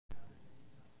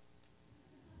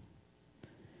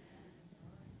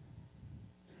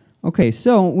Okay,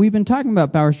 so we've been talking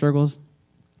about power struggles.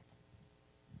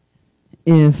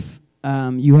 If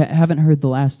you haven't heard the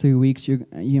last 3 weeks, you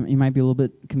might be a little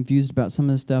bit confused about some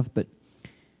of this stuff, but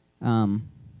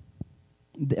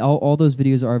all those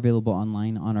videos are available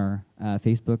online on our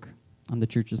Facebook, on the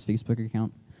church's Facebook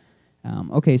account.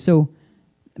 Okay, so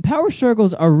power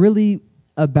struggles are really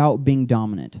about being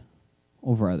dominant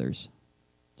over others,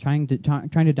 trying to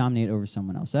dominate over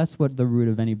someone else. That's what the root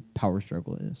of any power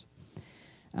struggle is.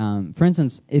 For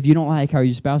instance, if you don't like how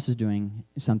your spouse is doing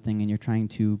something and you're trying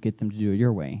to get them to do it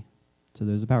your way, so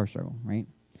there's a power struggle, right?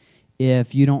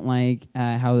 If you don't like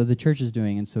how the church is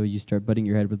doing, and so you start butting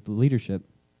your head with the leadership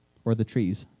or the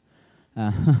trees,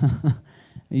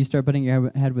 you start butting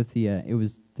your head with the. It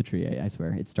was the tree, I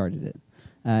swear, it started it.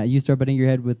 You start butting your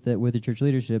head with the church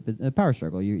leadership. It's a power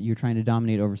struggle. You're trying to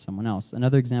dominate over someone else.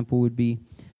 Another example would be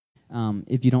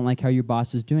if you don't like how your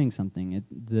boss is doing something.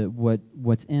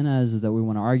 What's in us is that we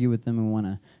want to argue with them and we want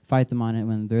to fight them on it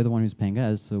when they're the one who's paying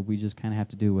us. So we just kind of have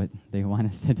to do what they want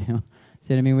us to do.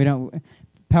 See what I mean? We don't.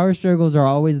 Power struggles are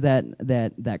always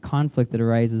that conflict that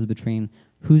arises between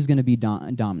who's going to be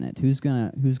dominant, who's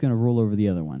going to rule over the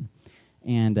other one.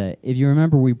 And if you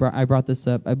remember, I brought this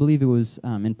up. I believe it was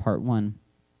in part 1.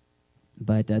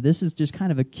 But this is just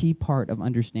kind of a key part of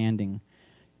understanding.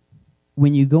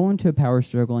 When you go into a power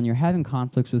struggle and you're having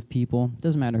conflicts with people,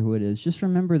 doesn't matter who it is, just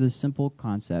remember this simple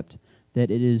concept that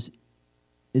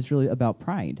it's really about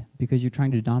pride, because you're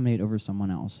trying to dominate over someone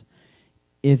else.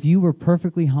 If you were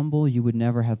perfectly humble, you would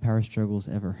never have power struggles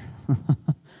ever.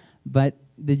 But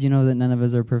did you know that none of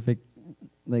us are perfect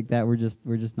like that? We're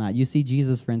just not. You see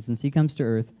Jesus, for instance, he comes to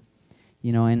earth,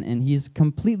 and he's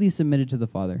completely submitted to the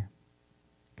Father.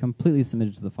 Completely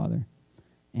submitted to the Father.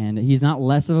 And he's not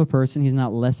less of a person, he's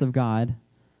not less of God,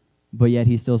 but yet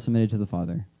he's still submitted to the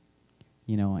Father.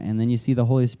 And then you see the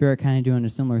Holy Spirit kind of doing a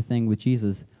similar thing with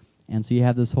Jesus. And so you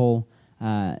have this whole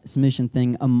submission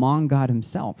thing among God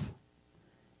himself.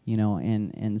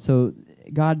 And so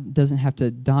God doesn't have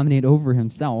to dominate over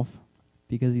himself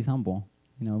because he's humble,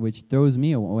 which throws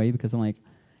me away, because I'm like,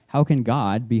 how can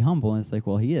God be humble? And it's like,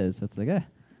 well, he is. So it's like,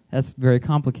 that's very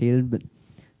complicated, but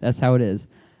that's how it is.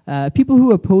 People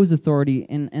who oppose authority,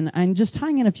 and I'm just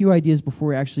tying in a few ideas before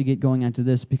we actually get going onto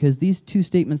this, because these two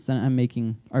statements that I'm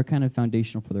making are kind of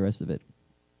foundational for the rest of it.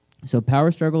 So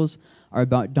power struggles are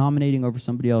about dominating over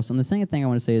somebody else. And the second thing I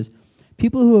want to say is,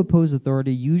 people who oppose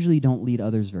authority usually don't lead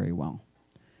others very well.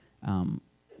 Not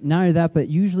only that, but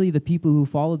usually the people who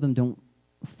follow them don't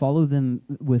follow them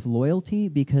with loyalty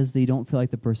because they don't feel like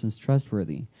the person's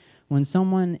trustworthy. When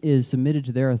someone is submitted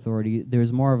to their authority,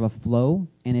 there's more of a flow,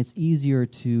 and it's easier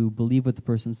to believe what the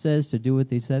person says, to do what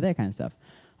they say, that kind of stuff.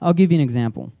 I'll give you an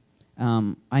example.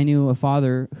 I knew a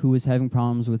father who was having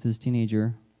problems with his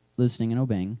teenager listening and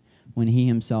obeying when he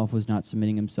himself was not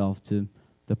submitting himself to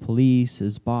the police,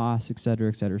 his boss, etc.,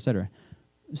 etc., etc.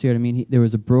 See what I mean? There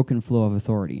was a broken flow of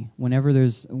authority. Whenever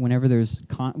there's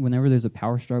a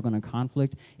power struggle and a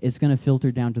conflict, it's going to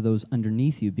filter down to those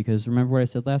underneath you, because remember what I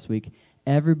said last week,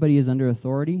 everybody is under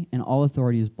authority, and all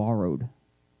authority is borrowed,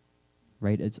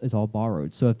 right? It's all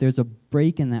borrowed. So if there's a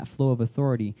break in that flow of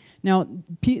authority, now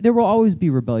there will always be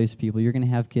rebellious people. You're going to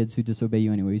have kids who disobey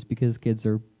you anyways, because kids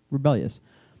are rebellious.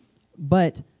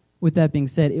 But with that being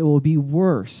said, it will be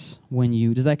worse when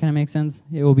you, does that kind of make sense?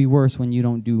 It will be worse when you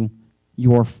don't do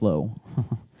your flow.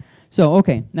 So,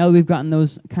 okay, now that we've gotten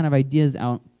those kind of ideas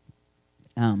out,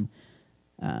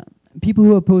 people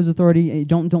who oppose authority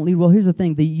don't lead well. Here's the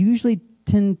thing. They usually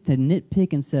tend to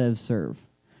nitpick instead of serve.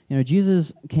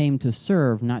 Jesus came to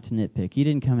serve, not to nitpick. He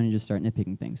didn't come in and just start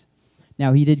nitpicking things.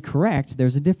 Now, he did correct.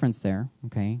 There's a difference there,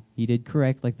 okay? He did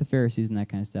correct, like the Pharisees and that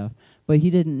kind of stuff, but he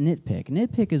didn't nitpick.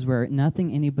 Nitpick is where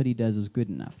nothing anybody does is good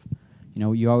enough.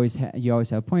 You always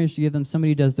have pointers to give them.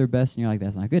 Somebody does their best, and you're like,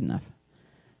 that's not good enough.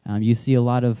 You see a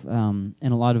lot of,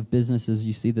 in a lot of businesses,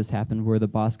 you see this happen where the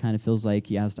boss kind of feels like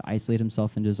he has to isolate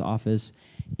himself into his office,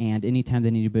 and anytime that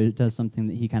anybody does something,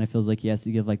 that he kind of feels like he has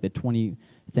to give like the 20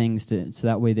 things so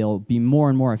that way they'll be more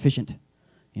and more efficient.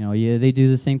 They do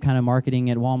the same kind of marketing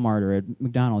at Walmart or at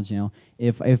McDonald's.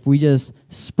 If we just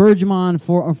spurge them on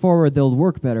forward, they'll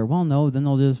work better. Well, no, then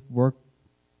they'll just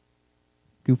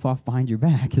goof off behind your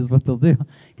back is what they'll do,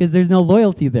 because there's no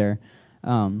loyalty there.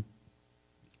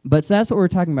 But so that's what we're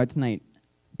talking about tonight,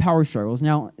 power struggles.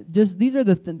 Now, these are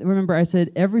remember I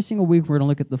said every single week we're going to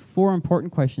look at the 4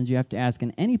 important questions you have to ask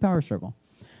in any power struggle.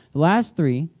 The last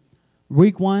 3,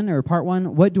 week 1 or part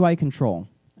 1, what do I control?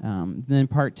 Then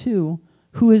part 2,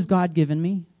 who has God given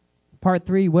me? Part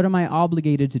 3, what am I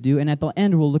obligated to do? And at the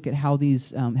end, we'll look at how these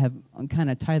have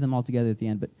kind of tie them all together at the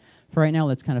end. But for right now,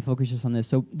 let's kind of focus just on this.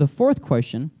 So the 4th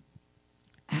question,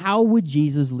 How would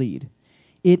Jesus lead?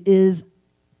 It's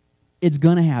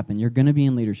going to happen. You're going to be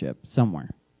in leadership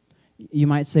somewhere. You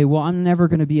might say, well, I'm never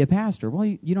going to be a pastor. Well,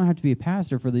 you don't have to be a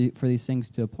pastor for these things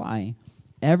to apply.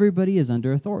 Everybody is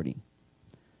under authority.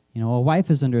 You know, a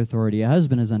wife is under authority. A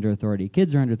husband is under authority.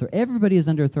 Kids are under authority. Everybody is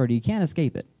under authority. You can't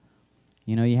escape it.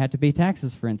 You know, you have to pay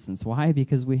taxes, for instance. Why?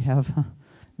 Because we have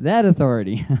that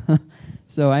authority.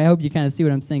 So I hope you kind of see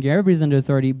what I'm saying here. Everybody's under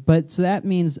authority, but so that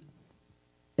means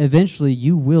eventually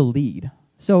you will lead.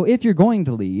 So if you're going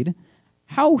to lead,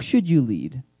 how should you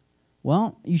lead?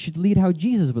 Well, you should lead how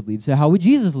Jesus would lead. So how would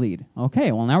Jesus lead?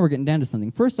 Okay, well, now we're getting down to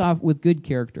something. First off, with good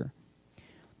character.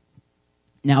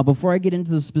 Now, before I get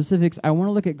into the specifics, I want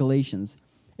to look at Galatians.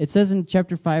 It says in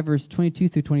chapter 5, verse 22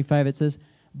 through 25, it says,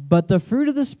 "But the fruit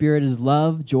of the Spirit is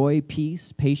love, joy,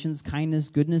 peace, patience, kindness,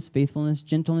 goodness, faithfulness,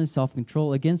 gentleness,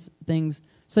 self-control. Against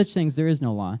such things there is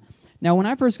no law." Now, when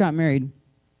I first got married,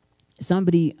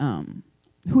 somebody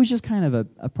who was just kind of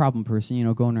a problem person, you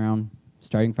know, going around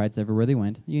starting fights everywhere they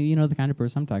went. You know the kind of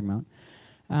person I'm talking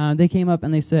about. They came up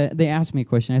and they asked me a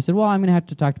question. I said, well, I'm going to have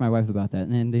to talk to my wife about that.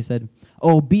 And then they said,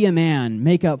 oh, be a man,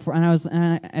 make up for. And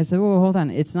I said, well, hold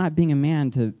on. It's not being a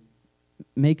man to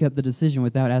make up the decision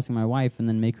without asking my wife and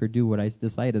then make her do what I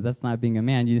decided. That's not being a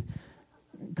man. You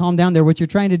calm down there. What you're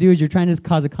trying to do is you're trying to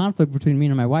cause a conflict between me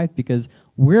and my wife because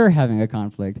we're having a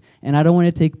conflict. And I don't want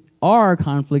to take our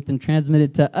conflict and transmit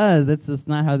it to us. That's just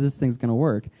not how this thing's going to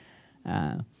work.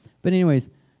 But anyways,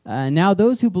 now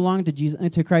those who belong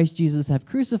to Christ Jesus have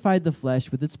crucified the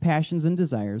flesh with its passions and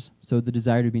desires. So the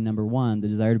desire to be number one, the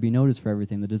desire to be noticed for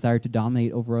everything, the desire to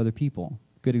dominate over other people.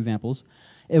 Good examples.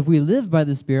 If we live by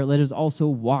the Spirit, let us also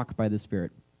walk by the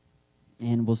Spirit.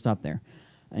 And we'll stop there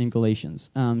in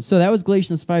Galatians. So that was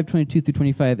Galatians 5:22 through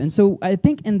 25. And so I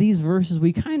think in these verses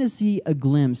we kind of see a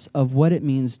glimpse of what it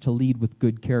means to lead with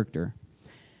good character.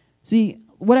 See,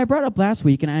 what I brought up last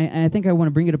week, and I think I want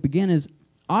to bring it up again, is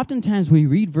oftentimes we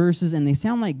read verses and they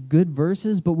sound like good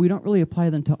verses, but we don't really apply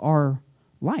them to our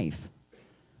life.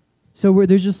 So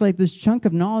there's just like this chunk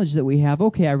of knowledge that we have.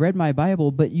 Okay, I read my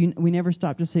Bible, but we never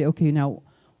stop to say, okay, now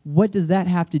what does that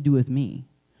have to do with me?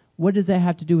 What does that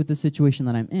have to do with the situation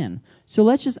that I'm in? So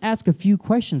let's just ask a few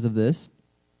questions of this.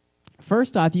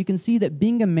 First off, you can see that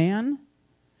being a man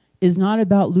is not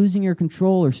about losing your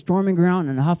control or storming around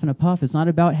in a huff and a puff. It's not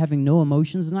about having no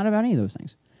emotions. It's not about any of those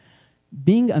things.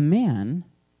 Being a man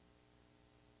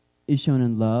is shown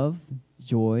in love,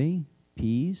 joy,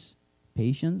 peace,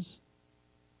 patience.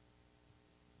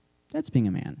 That's being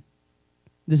a man.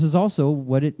 This is also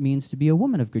what it means to be a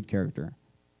woman of good character.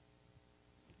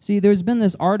 See, there's been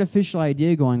this artificial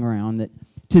idea going around that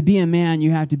to be a man, you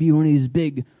have to be one of these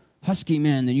big, husky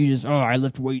men that you just, I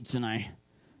lift weights and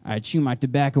I chew my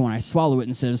tobacco and I swallow it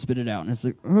instead of spit it out. And it's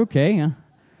like, okay,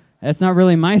 that's not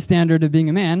really my standard of being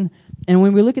a man. And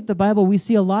when we look at the Bible, we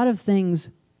see a lot of things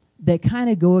that kind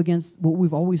of go against what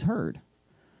we've always heard.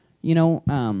 You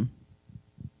know,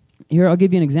 here, I'll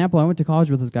give you an example. I went to college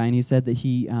with this guy, and he said that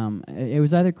it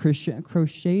was either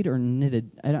crocheted or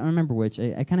knitted. I don't remember which.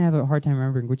 I kind of have a hard time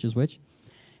remembering which is which.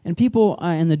 And people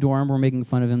in the dorm were making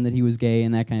fun of him that he was gay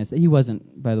and that kind of stuff. He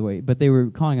wasn't, by the way, but they were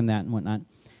calling him that and whatnot.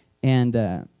 And,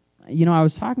 you know, I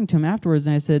was talking to him afterwards,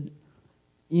 and I said,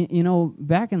 you know,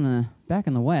 back in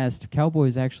the West,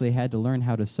 cowboys actually had to learn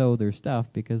how to sew their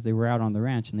stuff because they were out on the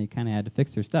ranch and they kind of had to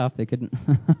fix their stuff. They couldn't.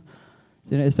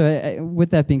 So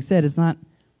with that being said,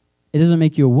 it doesn't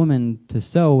make you a woman to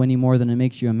sew any more than it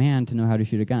makes you a man to know how to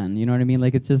shoot a gun. You know what I mean?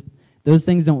 Like, it's just, those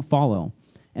things don't follow.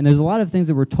 And there's a lot of things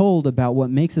that we're told about what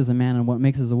makes us a man and what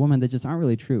makes us a woman that just aren't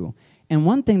really true. And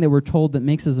one thing that we're told that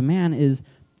makes us a man is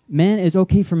it's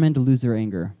okay for men to lose their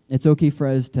anger. It's okay for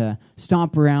us to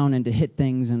stomp around and to hit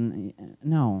things. And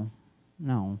no,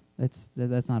 that's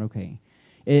not okay.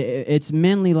 It's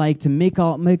manly like to make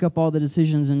up all the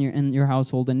decisions in your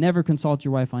household and never consult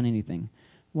your wife on anything.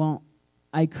 Well,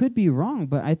 I could be wrong,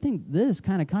 but I think this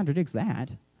kind of contradicts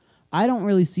that. I don't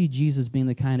really see Jesus being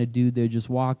the kind of dude that would just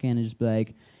walk in and just be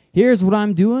like, here's what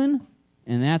I'm doing,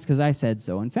 and that's because I said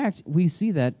so. In fact, we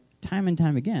see that time and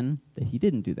time again that he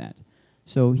didn't do that.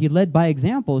 So he led by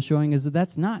example, showing us that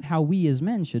that's not how we as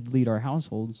men should lead our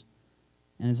households,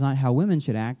 and it's not how women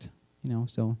should act. You know,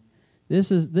 so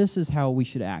this is how we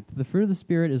should act. The fruit of the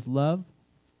Spirit is love,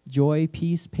 joy,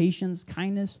 peace, patience,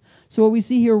 kindness. So what we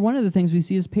see here, one of the things we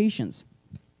see is patience.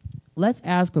 Let's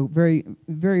ask a very,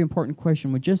 very important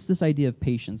question with just this idea of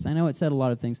patience. I know it said a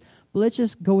lot of things, but let's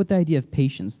just go with the idea of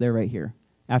patience there right here,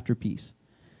 after peace.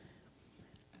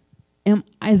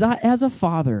 As a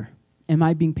father, am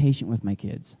I being patient with my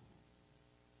kids?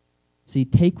 See,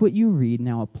 take what you read,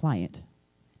 now apply it.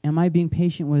 Am I being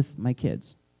patient with my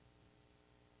kids?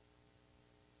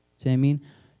 See what I mean?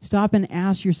 Stop and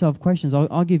ask yourself questions.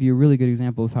 I'll give you a really good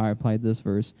example of how I applied this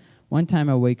verse. One time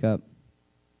I wake up.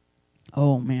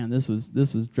 Oh man, this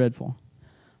was dreadful.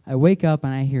 I wake up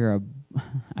and I hear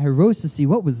I rose to see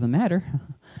what was the matter.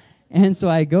 And so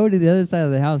I go to the other side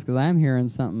of the house because I'm hearing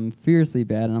something fiercely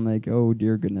bad, and I'm like, oh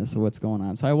dear goodness, what's going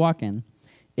on? So I walk in.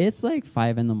 It's like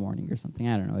 5 a.m. or something.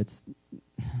 I don't know.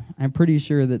 I'm pretty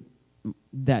sure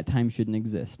that time shouldn't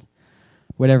exist,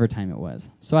 whatever time it was.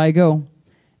 So I go,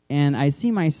 and I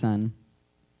see my son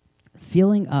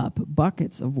filling up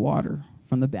buckets of water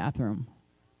from the bathroom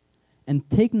and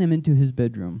taking them into his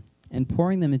bedroom and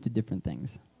pouring them into different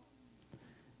things.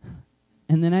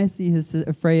 And then I see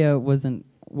Freya wasn't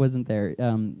there.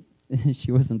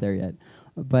 She wasn't there yet.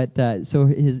 But so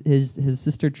his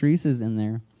sister Teresa's in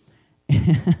there.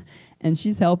 And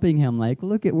she's helping him, like,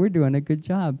 we're doing a good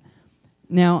job.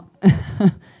 Now,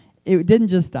 it didn't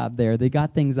just stop there. They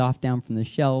got things off down from the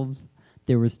shelves.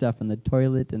 There was stuff in the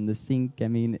toilet and the sink. I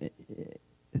mean,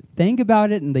 think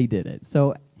about it, and they did it.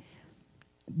 So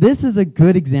this is a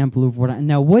good example of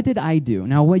now what did I do?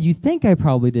 Now, what you think I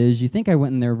probably did is you think I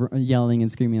went in there yelling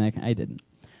and screaming like I didn't.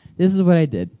 This is what I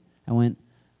did. I went,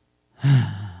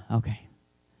 okay,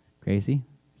 Gracie,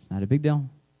 it's not a big deal.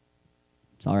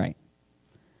 It's all right.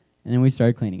 And then we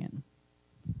started cleaning it.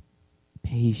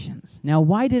 Patience. Now,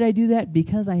 why did I do that?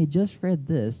 Because I had just read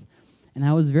this, and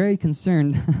I was very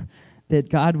concerned that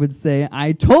God would say,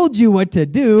 I told you what to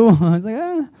do. I was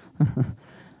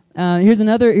like, here's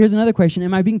another question.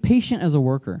 Am I being patient as a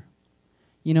worker?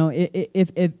 You know,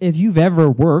 if you've ever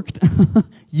worked,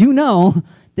 you know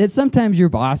that sometimes your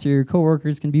boss or your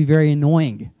coworkers can be very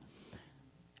annoying.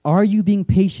 Are you being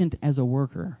patient as a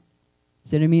worker?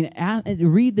 So I mean,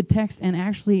 read the text and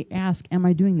actually ask, am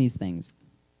I doing these things?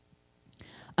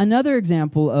 Another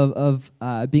example of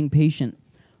being patient,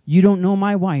 you don't know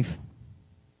my wife.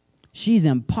 She's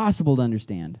impossible to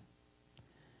understand.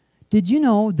 Did you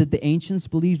know that the ancients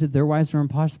believed that their wives were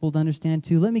impossible to understand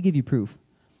too? Let me give you proof.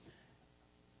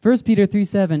 1 Peter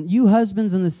 3:7, you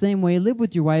husbands in the same way live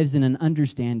with your wives in an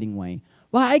understanding way.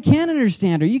 Well, I can't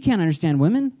understand her. You can't understand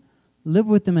women. Live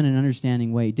with them in an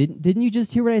understanding way. Didn't you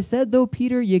just hear what I said, though,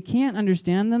 Peter? You can't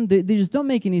understand them. They just don't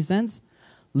make any sense.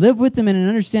 Live with them in an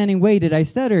understanding way. Did I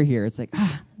stutter here? It's like,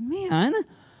 man.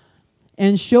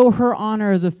 And show her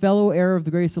honor as a fellow heir of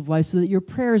the grace of life so that your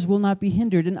prayers will not be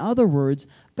hindered. In other words,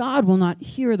 God will not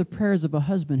hear the prayers of a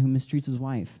husband who mistreats his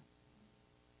wife.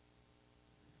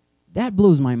 That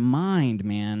blows my mind,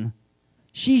 man.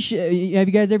 Have you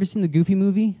guys ever seen the Goofy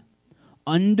movie?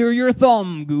 Under your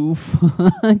thumb, goof.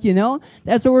 You know?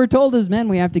 That's what we're told as men.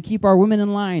 We have to keep our women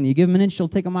in line. You give them an inch, she'll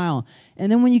take a mile.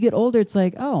 And then when you get older, it's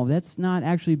like, oh, that's not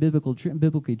actually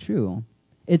biblically true.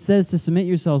 It says to submit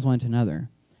yourselves one to another.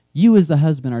 You as the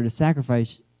husband are to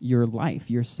sacrifice your life,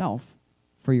 yourself,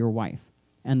 for your wife.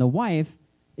 And the wife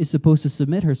is supposed to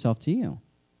submit herself to you.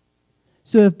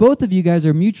 So if both of you guys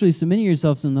are mutually submitting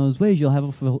yourselves in those ways, you'll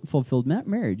have a fulfilled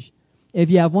marriage. If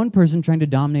you have one person trying to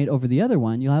dominate over the other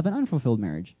one, you'll have an unfulfilled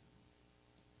marriage.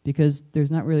 Because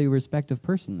there's not really a respect of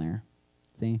person there.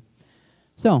 See?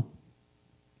 So,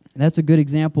 that's a good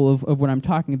example of what I'm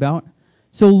talking about.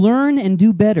 So learn and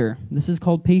do better. This is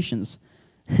called patience.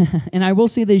 And I will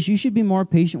say this, you should be more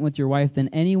patient with your wife than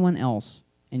anyone else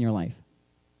in your life.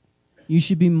 You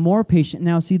should be more patient.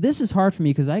 Now, see, this is hard for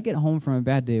me because I get home from a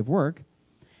bad day of work,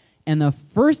 and the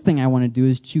first thing I want to do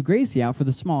is chew Gracie out for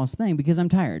the smallest thing because I'm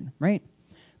tired, right?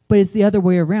 But it's the other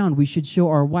way around. We should show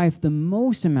our wife the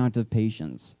most amount of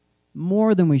patience,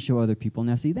 more than we show other people.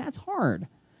 Now, see, that's hard.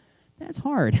 That's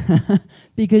hard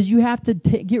because you have to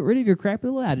get rid of your crappy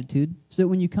little attitude so that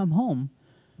when you come home,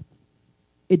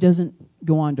 it doesn't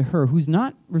go on to her, who's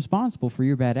not responsible for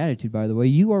your bad attitude, by the way.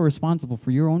 You are responsible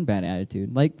for your own bad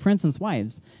attitude. Like, for instance,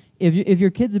 wives. If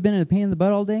your kids have been in a pain in the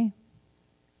butt all day,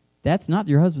 that's not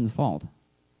your husband's fault.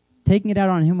 Taking it out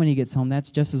on him when he gets home,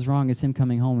 that's just as wrong as him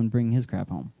coming home and bringing his crap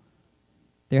home.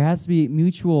 There has to be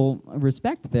mutual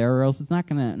respect there, or else it's not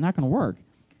gonna work.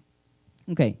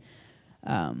 Okay.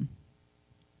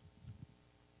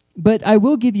 But I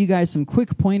will give you guys some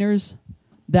quick pointers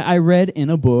that I read in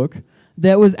a book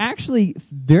that was actually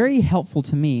very helpful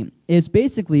to me. It's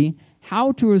basically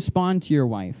how to respond to your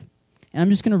wife. And I'm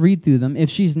just going to read through them. If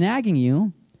she's nagging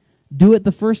you, do it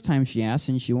the first time she asks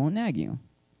and she won't nag you.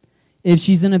 If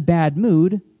she's in a bad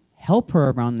mood, help her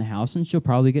around the house and she'll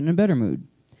probably get in a better mood.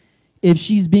 If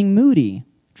she's being moody,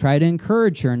 try to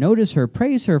encourage her, notice her,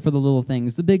 praise her for the little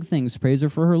things, the big things, praise her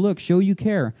for her look, show you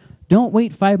care. Don't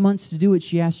wait 5 months to do what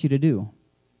she asks you to do.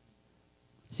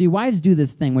 See, wives do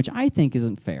this thing, which I think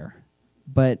isn't fair,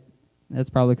 but that's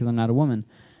probably because I'm not a woman.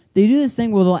 They do this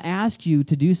thing where they'll ask you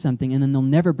to do something and then they'll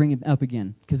never bring it up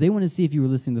again because they want to see if you were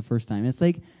listening the first time. It's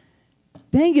like,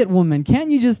 dang it, woman,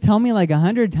 can't you just tell me like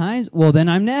 100 times? Well, then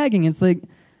I'm nagging. It's like,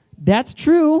 that's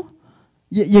true.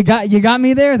 You got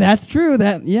me there. That's true.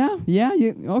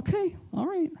 Okay, all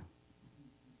right.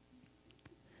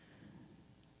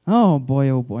 Oh boy,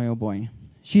 oh boy, oh boy.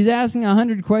 She's asking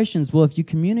 100 questions. Well, if you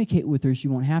communicate with her, she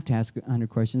won't have to ask 100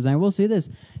 questions. And I will say this.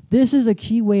 This is a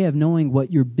key way of knowing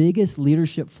what your biggest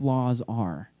leadership flaws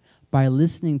are, by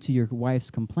listening to your wife's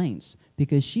complaints,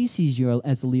 because she sees you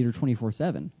as a leader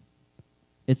 24/7.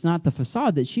 It's not the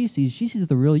facade that she sees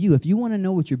the real you. If you want to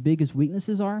know what your biggest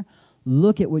weaknesses are,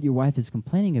 look at what your wife is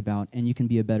complaining about, and you can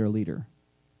be a better leader.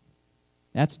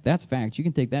 That's fact. You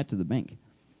can take that to the bank.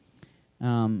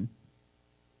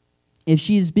 If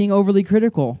she's being overly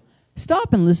critical,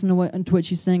 stop and listen to what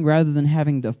she's saying rather than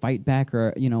having to fight back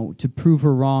or, to prove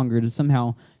her wrong or to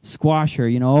somehow squash her.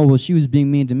 Oh, well, she was being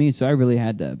mean to me, so I really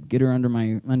had to get her under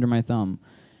my thumb.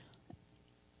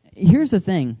 Here's the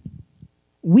thing.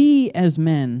 We as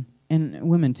men, and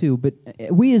women too, but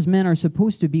we as men are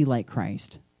supposed to be like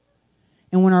Christ.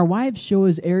 And when our wives show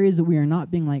us areas that we are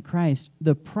not being like Christ,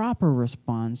 the proper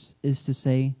response is to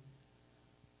say,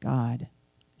 God,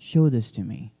 show this to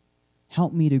me.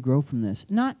 Help me to grow from this.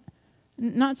 Not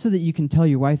so that you can tell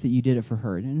your wife that you did it for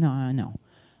her. No.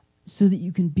 So that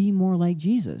you can be more like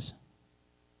Jesus.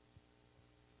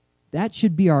 That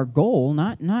should be our goal,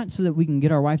 not so that we can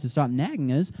get our wives to stop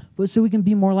nagging us, but so we can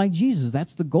be more like Jesus.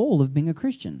 That's the goal of being a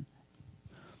Christian.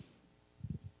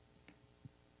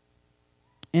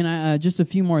 And just a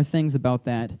few more things about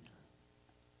that.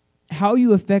 How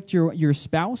you affect your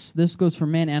spouse, this goes for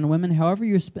men and women, however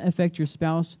you affect your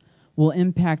spouse will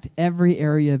impact every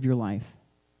area of your life.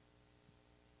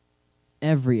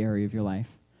 Every area of your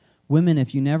life. Women,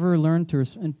 if you never learn to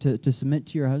submit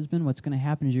to your husband, what's going to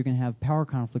happen is you're going to have power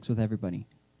conflicts with everybody.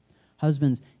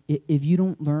 Husbands, if you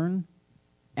don't learn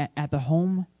at the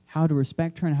home how to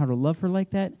respect her and how to love her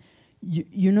like that,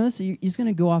 you notice that he's going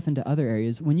to go off into other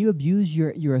areas. When you abuse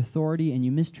your authority and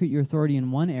you mistreat your authority in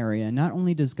one area, not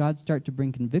only does God start to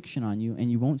bring conviction on you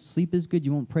and you won't sleep as good,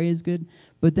 you won't pray as good,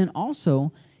 but then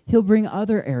also He'll bring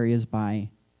other areas by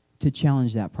to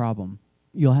challenge that problem.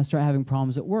 You'll start having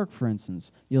problems at work, for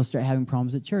instance. You'll start having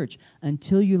problems at church.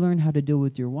 Until you learn how to deal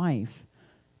with your wife,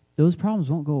 those problems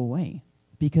won't go away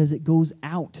because it goes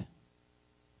out.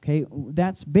 Okay,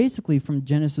 that's basically from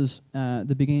Genesis,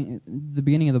 the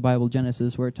beginning of the Bible,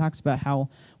 Genesis, where it talks about how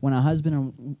when a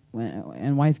husband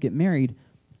and wife get married,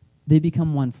 they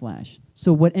become one flesh.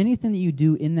 So anything that you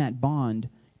do in that bond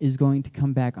is going to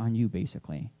come back on you,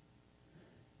 basically.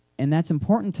 And that's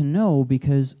important to know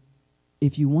because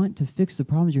if you want to fix the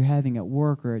problems you're having at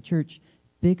work or at church,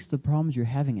 fix the problems you're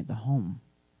having at the home,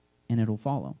 and it'll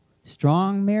follow.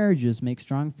 Strong marriages make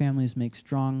strong families, make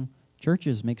strong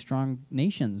churches, make strong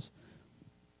nations.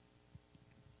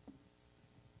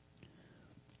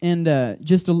 And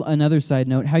just another side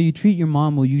note, how you treat your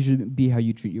mom will usually be how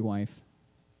you treat your wife.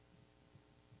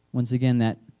 Once again,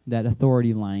 that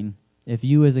authority line. If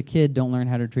you as a kid don't learn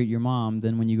how to treat your mom,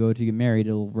 then when you go to get married,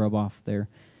 it'll rub off there.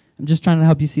 I'm just trying to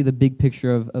help you see the big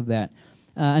picture of that.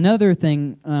 Another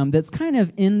thing that's kind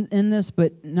of in this,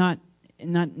 but not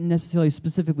necessarily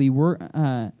specifically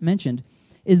mentioned,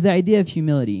 is the idea of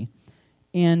humility.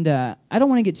 And I don't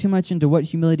want to get too much into what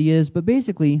humility is, but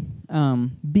basically,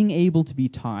 being able to be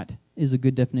taught is a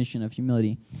good definition of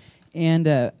humility. And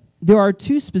there are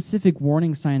two specific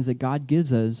warning signs that God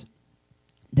gives us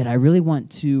that I really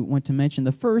want to mention.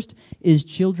 The first is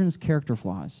children's character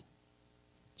flaws.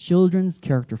 Children's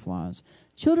character flaws.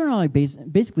 Children are like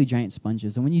basically giant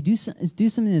sponges, and when you do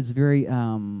something that's very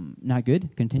not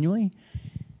good continually,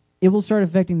 it will start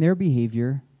affecting their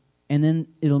behavior, and then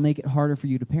it'll make it harder for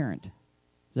you to parent.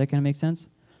 Does that kind of make sense?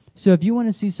 So if you want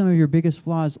to see some of your biggest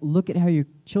flaws, look at how your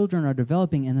children are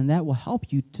developing, and then that will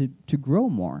help you to grow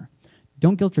more.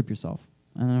 Don't guilt trip yourself.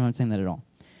 I'm not saying that at all.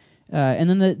 And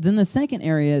then the second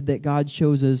area that God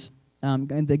shows us,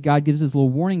 that God gives us little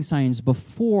warning signs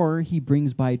before He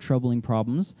brings by troubling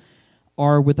problems,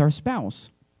 are with our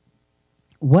spouse.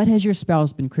 What has your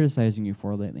spouse been criticizing you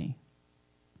for lately?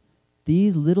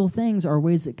 These little things are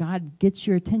ways that God gets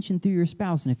your attention through your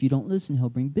spouse, and if you don't listen, He'll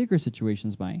bring bigger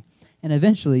situations by. And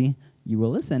eventually, you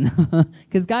will listen,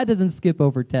 because God doesn't skip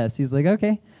over tests. He's like,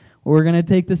 okay, we're going to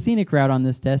take the scenic route on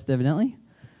this test, evidently.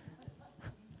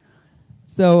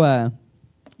 So,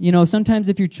 sometimes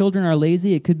if your children are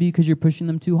lazy, it could be because you're pushing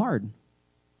them too hard.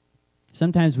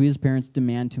 Sometimes we as parents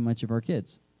demand too much of our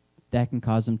kids. That can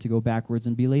cause them to go backwards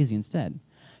and be lazy instead.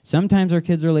 Sometimes our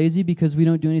kids are lazy because we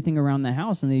don't do anything around the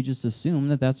house, and they just assume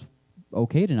that that's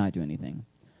okay to not do anything.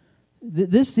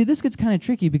 This gets kind of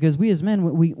tricky because we as men,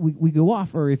 we go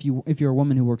off, or if you're a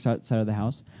woman who works outside of the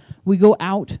house, we go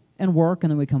out and work, and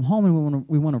then we come home and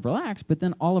we want to relax, but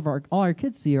then all our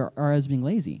kids see are as being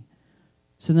lazy.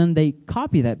 So then they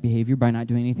copy that behavior by not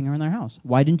doing anything around their house.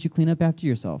 Why didn't you clean up after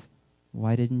yourself?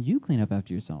 Why didn't you clean up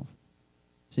after yourself?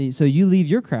 See, so you leave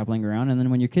your crap laying around, and then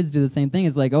when your kids do the same thing,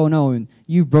 it's like, oh no,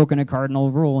 you've broken a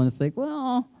cardinal rule, and it's like,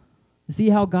 well, see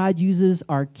how God uses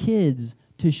our kids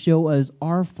to show us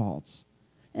our faults.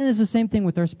 And it's the same thing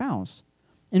with our spouse.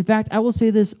 In fact, I will say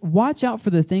this, watch out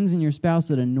for the things in your spouse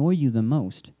that annoy you the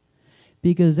most,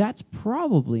 because that's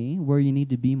probably where you need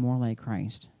to be more like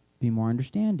Christ, be more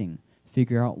understanding,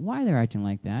 figure out why they're acting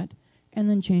like that, and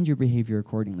then change your behavior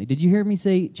accordingly. Did you hear me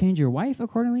say change your wife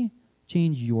accordingly?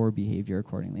 Change your behavior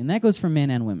accordingly. And that goes for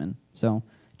men and women. So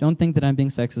don't think that I'm being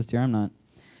sexist here. I'm not.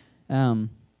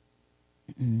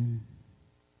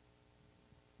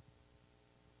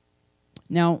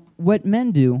 Now, what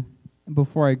men do,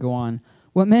 before I go on,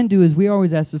 what men do is we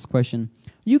always ask this question.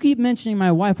 You keep mentioning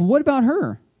my wife. Well, what about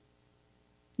her?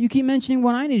 You keep mentioning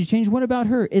what I need to change. What about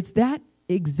her? It's that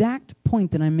exact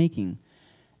point that I'm making.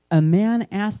 A man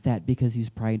asks that because he's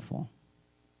prideful.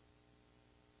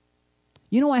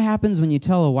 You know what happens when you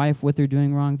tell a wife what they're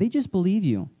doing wrong? They just believe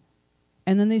you.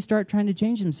 And then they start trying to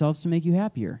change themselves to make you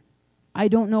happier. I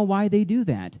don't know why they do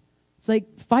that. It's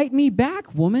like, fight me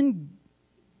back, woman.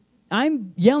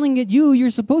 I'm yelling at you. You're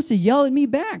supposed to yell at me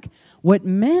back. What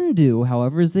men do,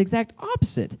 however, is the exact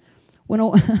opposite. When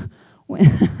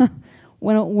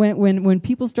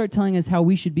people start telling us how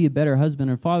we should be a better husband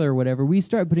or father or whatever, we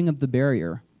start putting up the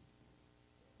barrier.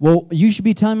 Well, you should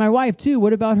be telling my wife too.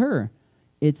 What about her?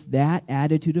 It's that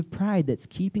attitude of pride that's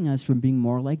keeping us from being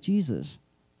more like Jesus.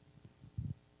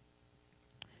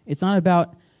 It's not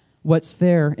about what's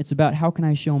fair. It's about how can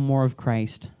I show more of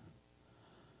Christ.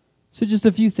 So just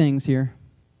a few things here.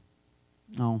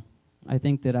 Oh, I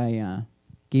think that I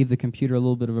gave the computer a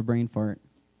little bit of a brain fart.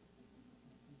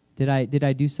 Did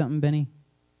I do something, Benny?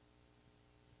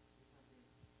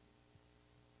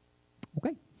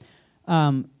 Okay.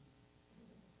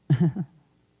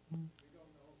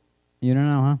 You don't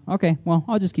know, huh? Okay, well,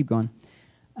 I'll just keep going.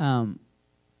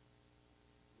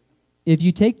 If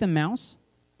you take the mouse,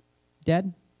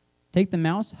 Dad, take the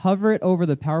mouse, hover it over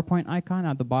the PowerPoint icon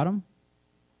at the bottom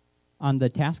on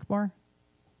the taskbar,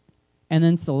 and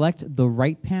then select the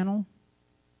right panel.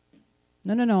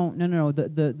 No.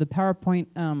 The PowerPoint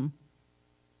on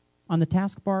the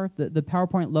taskbar, the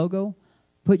PowerPoint logo,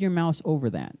 put your mouse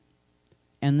over that.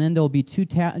 And then there'll be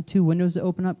two windows that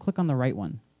open up. Click on the right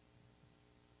one.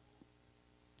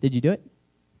 Did you do it?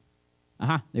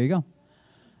 Aha, there you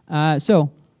go.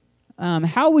 So,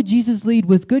 how would Jesus lead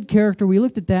with good character? We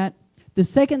looked at that. The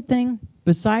second thing,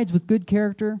 besides with good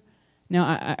character, now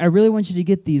I really want you to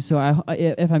get these, so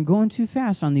if I'm going too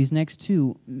fast on these next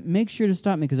two, make sure to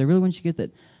stop me, because I really want you to get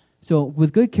that. So,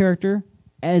 with good character,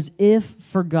 as if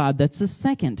for God, that's the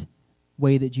second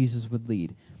way that Jesus would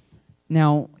lead.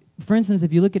 Now, for instance,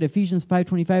 if you look at Ephesians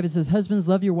 5:25, it says, "Husbands,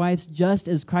 love your wives just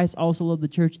as Christ also loved the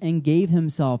church and gave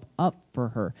himself up for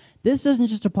her." This doesn't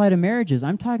just apply to marriages.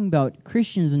 I'm talking about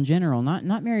Christians in general,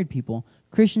 not married people,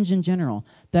 Christians in general.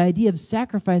 The idea of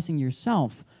sacrificing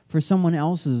yourself for someone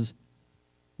else's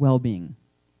well-being.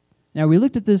 Now, we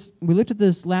looked at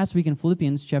this last week in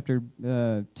Philippians chapter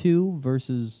 2,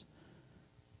 verses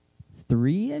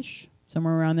 3-ish,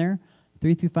 somewhere around there.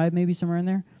 3 through 5, maybe, somewhere in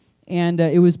there. And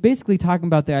it was basically talking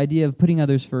about the idea of putting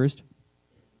others first.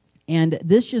 And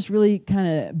this just really kind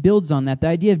of builds on that. The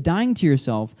idea of dying to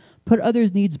yourself, put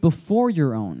others' needs before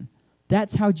your own.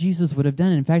 That's how Jesus would have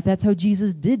done it. In fact, that's how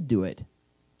Jesus did do it.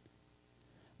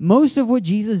 Most of what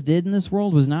Jesus did in this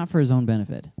world was not for his own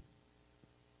benefit.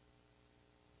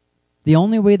 The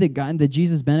only way that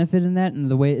Jesus benefited in that,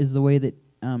 and the way that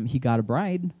he got a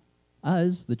bride,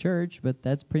 us, the church, but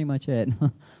that's pretty much it.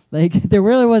 Like, there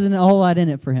really wasn't a whole lot in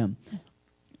it for him.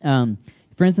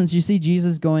 For instance, you see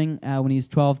Jesus going, when he's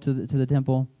 12, to the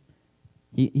temple.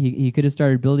 He could have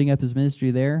started building up his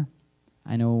ministry there.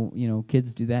 I know,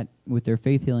 kids do that with their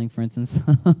faith healing, for instance.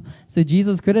 So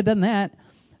Jesus could have done that,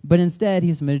 but instead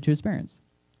he submitted to his parents.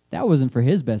 That wasn't for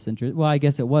his best interest. Well, I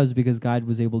guess it was, because God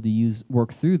was able to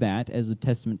work through that as a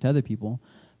testament to other people.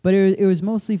 But it was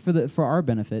mostly for our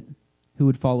benefit, who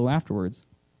would follow afterwards.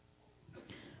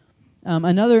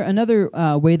 Another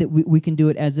way that we can do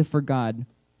it as if for God.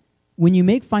 When you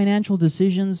make financial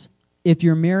decisions, if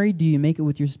you're married, do you make it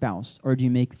with your spouse, or do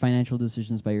you make financial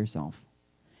decisions by yourself?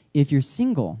 If you're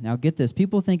single, now get this,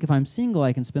 people think if I'm single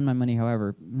I can spend my money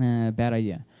however. Bad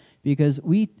idea. Because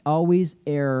we always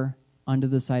err under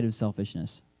the side of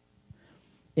selfishness.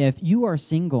 If you are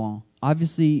single,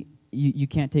 obviously you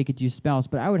can't take it to your spouse,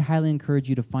 but I would highly encourage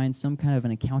you to find some kind of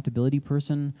an accountability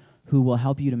person who will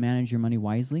help you to manage your money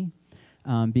wisely.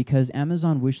 Because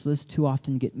Amazon wish lists too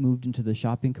often get moved into the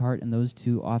shopping cart, and those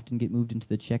too often get moved into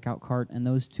the checkout cart, and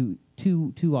those too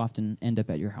often end up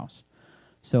at your house.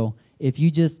 So if you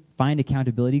just find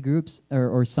accountability groups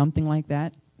or something like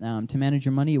that to manage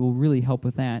your money, it will really help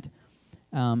with that.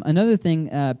 Another thing,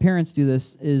 parents do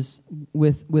this, is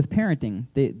with parenting.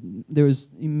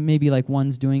 There's maybe like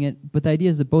one's doing it, but the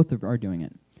idea is that both are doing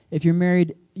it. If you're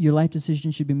married, your life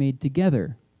decisions should be made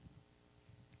together.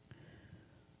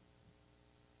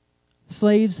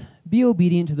 Slaves, be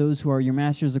obedient to those who are your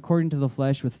masters according to the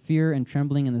flesh, with fear and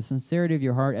trembling in the sincerity of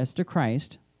your heart, as to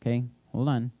Christ. Okay, hold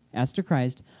on. As to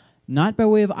Christ, not by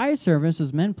way of eye service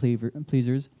as men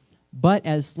pleasers, but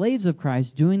as slaves of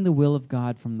Christ, doing the will of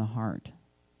God from the heart.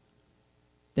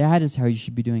 That is how you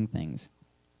should be doing things.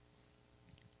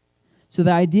 So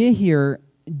the idea here,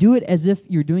 do it as if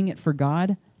you're doing it for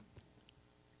God.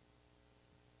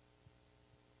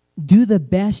 Do the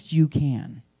best you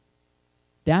can.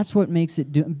 That's what makes it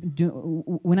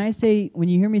when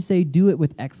you hear me say do it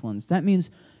with excellence, that means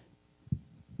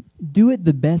do it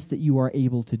the best that you are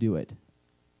able to do it.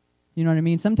 You know what I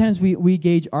mean? Sometimes we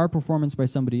gauge our performance by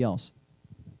somebody else.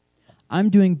 I'm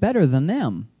doing better than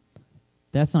them.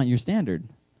 That's not your standard.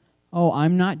 Oh,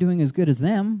 I'm not doing as good as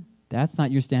them. That's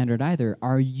not your standard either.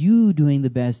 Are you doing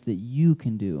the best that you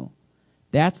can do?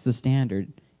 That's the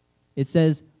standard. It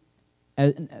says,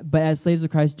 but as slaves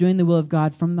of Christ, doing the will of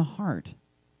God from the heart.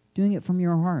 Doing it from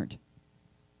your heart.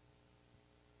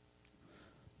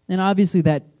 And obviously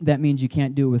that means you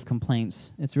can't do it with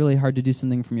complaints. It's really hard to do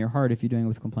something from your heart if you're doing it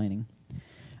with complaining.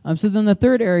 So then the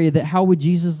third area, that how would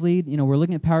Jesus lead? We're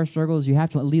looking at power struggles. You have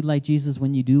to lead like Jesus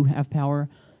when you do have power.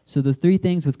 So the three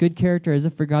things: with good character, as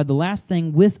if for God. The last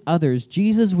thing, with others.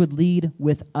 Jesus would lead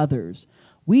with others.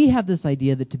 We have this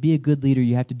idea that to be a good leader,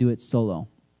 you have to do it solo.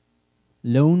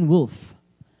 Lone wolf.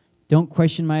 Don't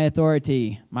question my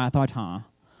authority. My authority.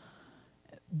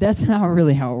 That's not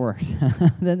really how it works.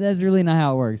 That's really not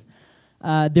how it works.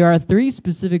 There are three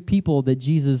specific people that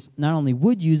Jesus not only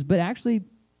would use, but actually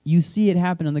you see it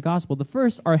happen in the gospel. The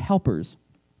first are helpers.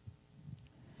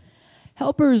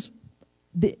 Helpers,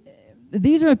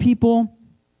 these are people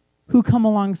who come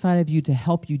alongside of you to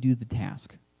help you do the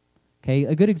task. Okay,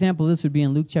 a good example of this would be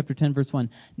in Luke chapter 10, verse 1.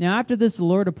 Now after this, the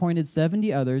Lord appointed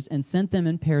 70 others and sent them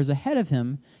in pairs ahead of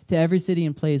him to every city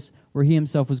and place where he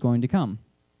himself was going to come.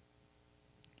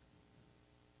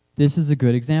 This is a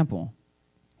good example.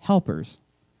 Helpers.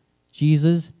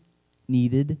 Jesus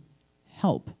needed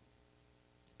help.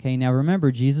 Okay, now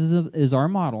remember, Jesus is our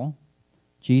model.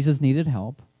 Jesus needed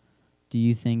help. Do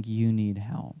you think you need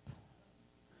help?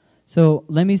 So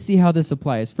let me see how this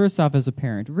applies. First off, as a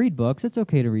parent, read books. It's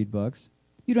okay to read books.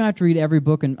 You don't have to read every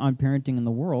book on parenting in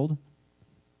the world,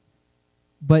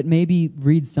 but maybe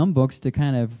read some books to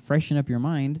kind of freshen up your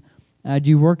mind. Do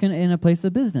you work in a place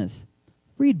of business?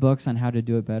 Read books on how to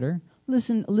do it better.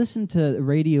 Listen to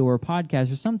radio or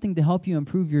podcasts or something to help you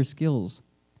improve your skills.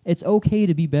 It's okay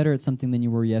to be better at something than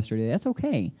you were yesterday. That's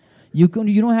okay. You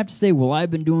don't have to say, well, I've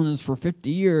been doing this for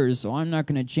 50 years, so I'm not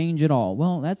going to change at all.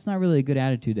 Well, that's not really a good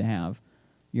attitude to have.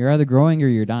 You're either growing or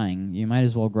you're dying. You might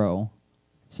as well grow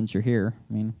since you're here.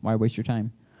 I mean, why waste your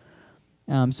time?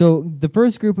 So the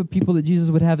first group of people that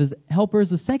Jesus would have is helpers.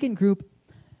 The second group,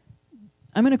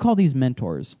 I'm going to call these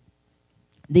mentors.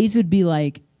 These would be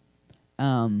like,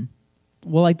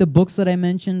 like the books that I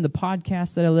mentioned, the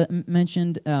podcasts that I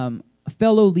mentioned,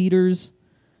 fellow leaders.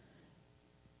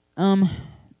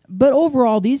 But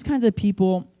overall, these kinds of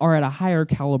people are at a higher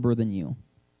caliber than you.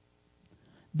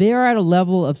 They are at a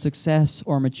level of success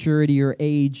or maturity or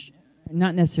age,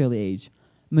 not necessarily age,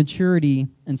 maturity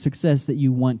and success that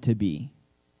you want to be.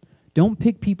 Don't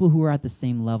pick people who are at the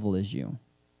same level as you.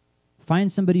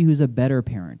 Find somebody who's a better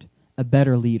parent, a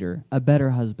better leader, a better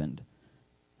husband,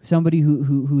 somebody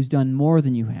who's done more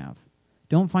than you have.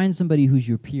 Don't find somebody who's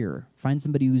your peer. Find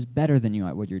somebody who's better than you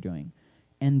at what you're doing.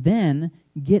 And then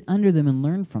get under them and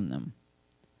learn from them.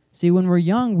 See, when we're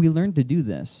young, we learn to do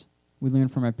this. We learn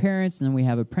from our parents, and then we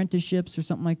have apprenticeships or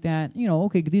something like that.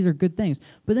 Okay, these are good things.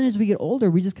 But then as we get older,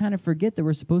 we just kind of forget that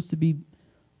we're supposed to be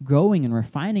growing and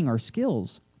refining our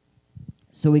skills.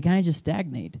 So we kind of just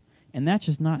stagnate, and that's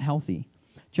just not healthy.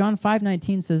 John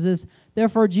 5:19 says this,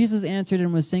 "Therefore Jesus answered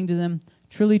and was saying to them,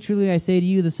 Truly, truly, I say to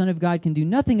you, the Son of God can do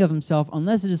nothing of himself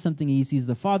unless it is something he sees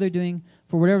the Father doing.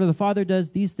 For whatever the Father does,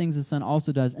 these things the Son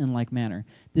also does in like manner."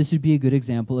 This would be a good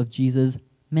example of Jesus'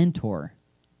 mentor,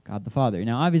 God the Father.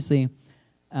 Now, obviously,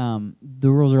 the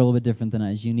rules are a little bit different than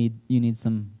us. You need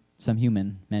some some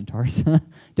human mentors.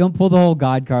 Don't pull the whole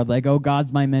God card like, oh,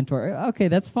 God's my mentor. Okay,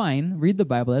 that's fine. Read the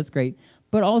Bible. That's great.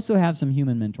 But also have some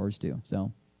human mentors too.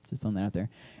 So just throwing that out there.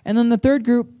 And then the third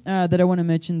group that I want to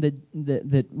mention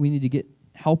that we need to get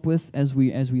help with as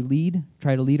we lead,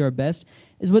 try to lead our best,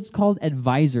 is what's called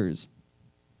advisors.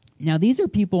 Now, these are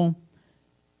people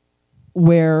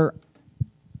where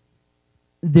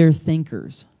they're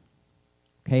thinkers.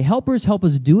 Okay, helpers help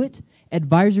us do it.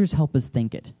 Advisors help us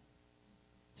think it.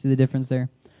 See the difference there?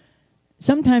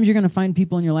 Sometimes you're going to find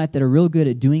people in your life that are real good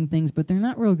at doing things, but they're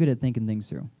not real good at thinking things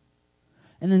through.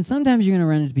 And then sometimes you're going to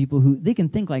run into people who, they can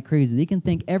think like crazy. They can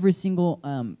think every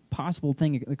single possible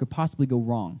thing that could possibly go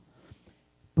wrong.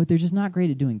 But they're just not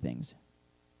great at doing things.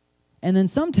 And then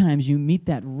sometimes you meet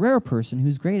that rare person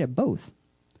who's great at both.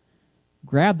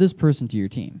 Grab this person to your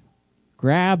team.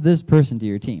 Grab this person to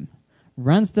your team.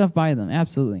 Run stuff by them,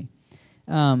 absolutely.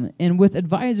 And with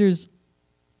advisors,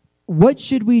 what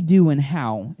should we do and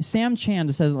how? Sam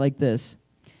Chand says it like this.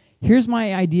 Here's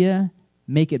my idea,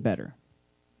 make it better.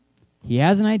 He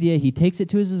has an idea, he takes it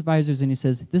to his advisors, and he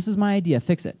says, this is my idea,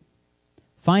 fix it.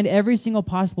 Find every single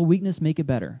possible weakness, make it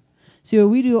better. See, what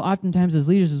we do oftentimes as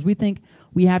leaders is we think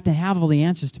we have to have all the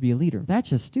answers to be a leader. That's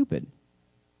just stupid.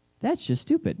 That's just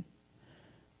stupid.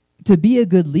 To be a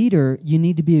good leader, you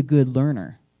need to be a good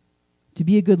learner. To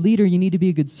be a good leader, you need to be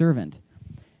a good servant.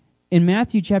 In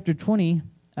Matthew chapter 20,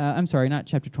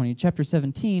 chapter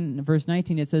 17, verse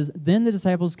 19, it says, then the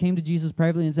disciples came to Jesus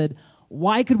privately and said,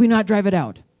 why could we not drive it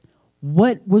out?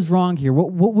 What was wrong here?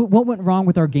 What went wrong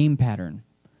with our game pattern?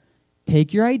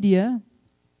 Take your idea,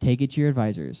 take it to your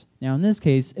advisors. Now, in this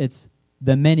case, it's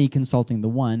the many consulting the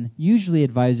one. Usually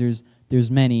advisors, there's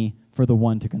many for the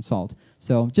one to consult.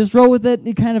 So just roll with it.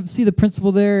 You kind of see the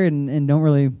principle there and don't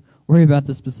really worry about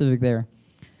the specific there.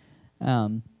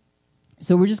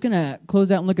 So we're just going to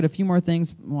close out and look at a few more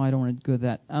things. Well, I don't want to go to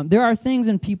that. There are things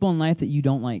and people in life that you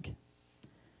don't like.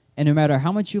 And no matter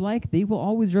how much you like, they will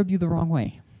always rub you the wrong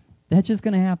way. That's just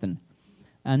going to happen.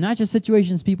 Not just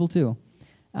situations, people too.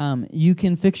 You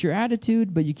can fix your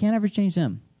attitude, but you can't ever change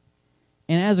them.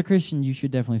 And as a Christian, you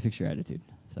should definitely fix your attitude.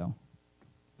 So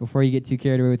before you get too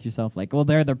carried away with yourself, like, well,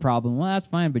 they're the problem. Well, that's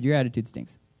fine, but your attitude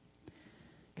stinks.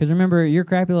 Because remember, your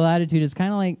crappy little attitude is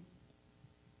kind of like,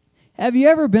 have you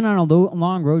ever been on a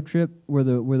long road trip where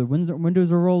the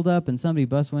windows are rolled up and somebody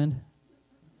bust wind?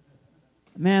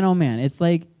 Man, oh man, it's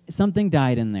like something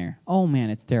died in there. Oh man,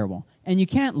 it's terrible. And you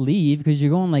can't leave because you're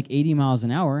going like 80 miles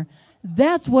an hour.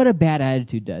 That's what a bad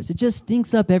attitude does. It just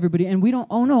stinks up everybody. And we don't,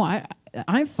 oh no,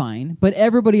 I'm fine. But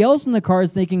everybody else in the car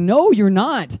is thinking, no, you're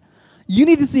not. You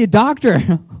need to see a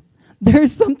doctor.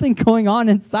 There's something going on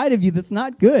inside of you that's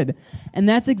not good. And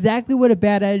that's exactly what a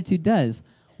bad attitude does.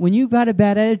 When you've got a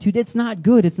bad attitude, it's not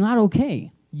good. It's not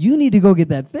okay. You need to go get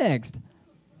that fixed.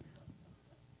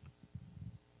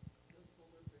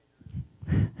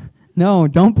 No,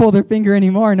 don't pull their finger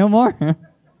anymore. No more.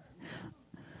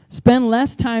 Spend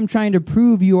less time trying to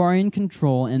prove you are in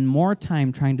control and more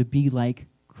time trying to be like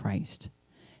Christ.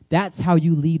 That's how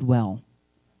you lead well.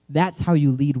 That's how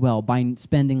you lead well, by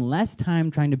spending less time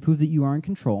trying to prove that you are in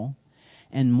control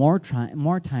and more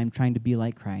time trying to be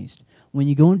like Christ. When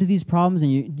you go into these problems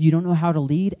and you don't know how to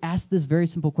lead, ask this very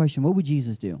simple question. What would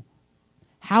Jesus do?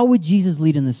 How would Jesus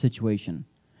lead in this situation?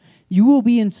 You will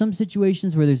be in some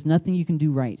situations where there's nothing you can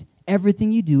do right.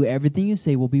 Everything you do, everything you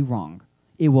say will be wrong.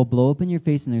 It will blow up in your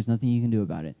face and there's nothing you can do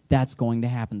about it. That's going to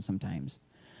happen sometimes.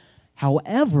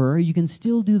 However, you can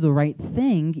still do the right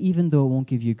thing even though it won't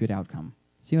give you a good outcome.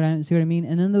 See what I mean?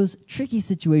 And in those tricky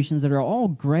situations that are all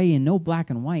gray and no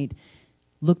black and white,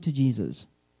 look to Jesus.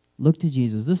 Look to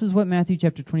Jesus. This is what Matthew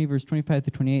chapter 20, verse 25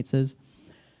 to 28 says.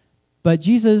 But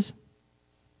Jesus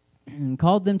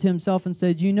called them to himself and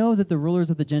said, you know that the rulers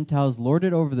of the Gentiles lord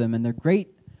it over them, and their great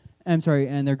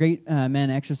men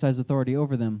exercise authority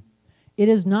over them. It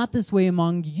is not this way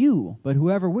among you, but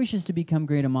whoever wishes to become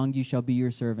great among you shall be your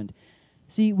servant.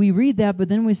 See, we read that, but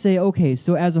then we say, okay,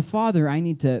 so as a father, I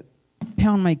need to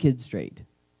pound my kids straight.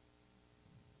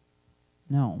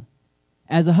 No.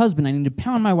 As a husband, I need to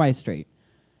pound my wife straight.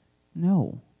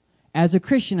 No. As a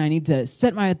Christian, I need to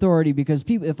set my authority because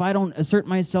if I don't assert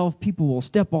myself, people will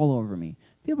step all over me.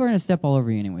 People are going to step all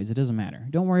over you anyways. It doesn't matter.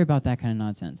 Don't worry about that kind of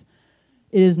nonsense.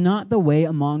 It is not the way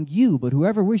among you, but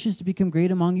whoever wishes to become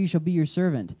great among you shall be your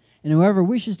servant, and whoever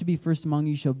wishes to be first among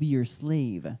you shall be your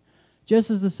slave.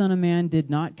 Just as the Son of Man did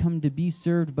not come to be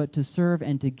served, but to serve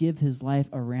and to give his life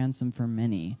a ransom for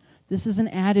many. This is an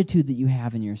attitude that you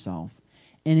have in yourself,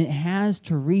 and it has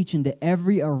to reach into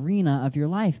every arena of your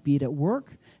life, be it at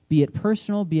work, be it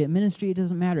personal, be it ministry, it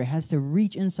doesn't matter. It has to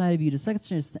reach inside of you to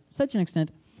such an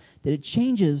extent that it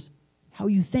changes how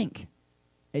you think.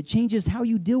 It changes how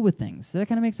you deal with things. Does that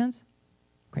kind of make sense?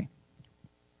 Okay.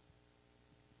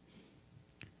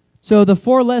 So the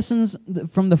 4 lessons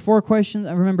from the 4 questions,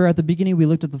 I remember at the beginning we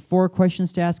looked at the 4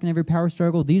 questions to ask in every power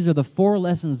struggle. These are the 4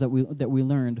 lessons that we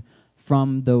learned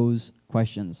from those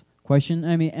questions.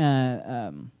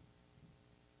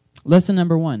 Lesson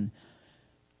number 1,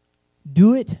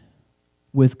 do it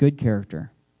with good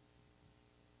character.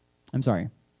 I'm sorry,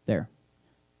 there.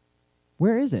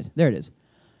 Where is it? There it is.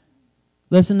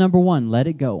 Lesson number 1, let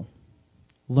it go.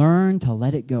 Learn to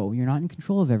let it go. You're not in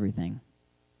control of everything.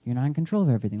 You're not in control of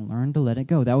everything. Learn to let it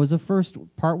go. That was the first,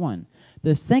 part 1.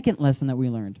 The second lesson that we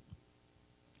learned,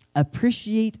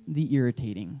 appreciate the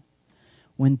irritating.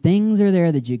 When things are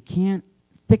there that you can't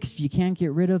fix, you can't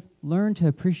get rid of, learn to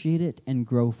appreciate it and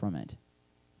grow from it.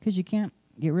 Because you can't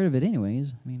get rid of it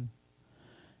anyways. I mean,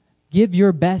 give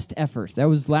your best effort. That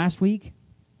was last week.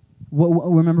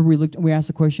 Remember we asked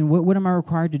the question, what am I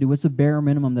required to do? What's the bare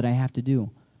minimum that I have to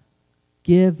do?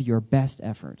 Give your best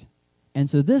effort. And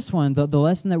so this one, the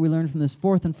lesson that we learned from this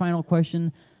 4th and final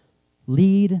question,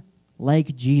 lead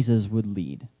like Jesus would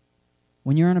lead.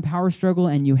 When you're in a power struggle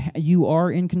and you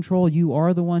are in control, you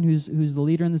are the one who's the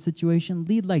leader in the situation,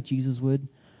 lead like Jesus would.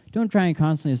 Don't try and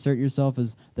constantly assert yourself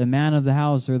as the man of the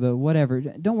house or the whatever.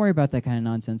 Don't worry about that kind of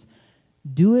nonsense.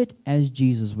 Do it as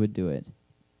Jesus would do it.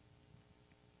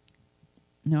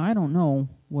 Now, I don't know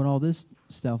what all this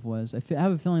stuff was. I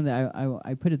have a feeling that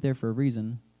I put it there for a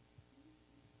reason.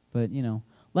 But, you know,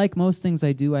 like most things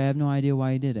I do, I have no idea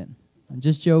why I did it. I'm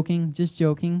just joking.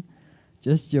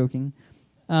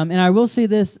 And I will say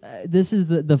this. This is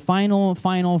the final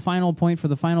point for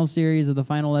the final series of the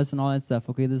final lesson, all that stuff.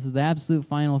 Okay, this is the absolute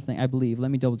final thing, I believe. Let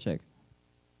me double check.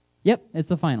 Yep, it's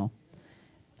the final.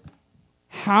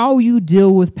 How you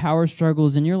deal with power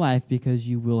struggles in your life, because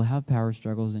you will have power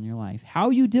struggles in your life. How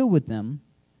you deal with them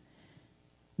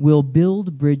will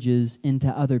build bridges into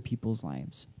other people's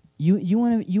lives. You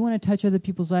want to touch other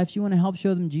people's lives. You want to help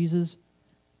show them Jesus.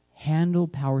 Handle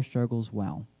power struggles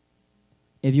well.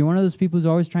 If you're one of those people who's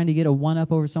always trying to get a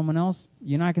one-up over someone else,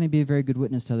 you're not going to be a very good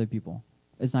witness to other people.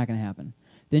 It's not going to happen.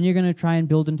 Then you're going to try and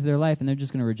build into their life, and they're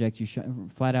just going to reject you.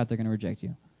 Flat out, they're going to reject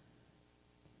you.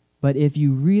 But if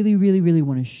you really, really, really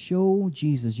want to show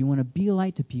Jesus, you want to be a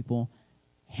light to people,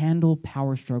 handle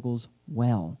power struggles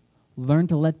well. Learn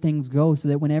to let things go so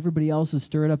that when everybody else is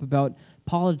stirred up about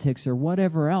politics or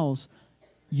whatever else,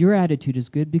 your attitude is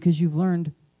good because you've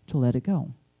learned to let it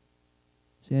go.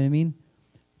 See what I mean?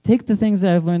 Take the things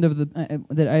that I've learned over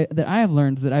that I have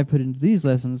learned that I've put into these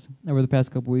lessons over the past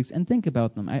couple weeks and think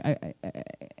about them.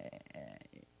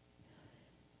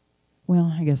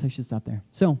 Well, I guess I should stop there.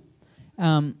 So,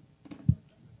 there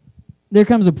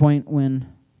comes a point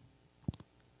when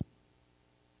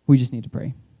we just need to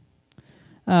pray.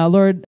 Lord,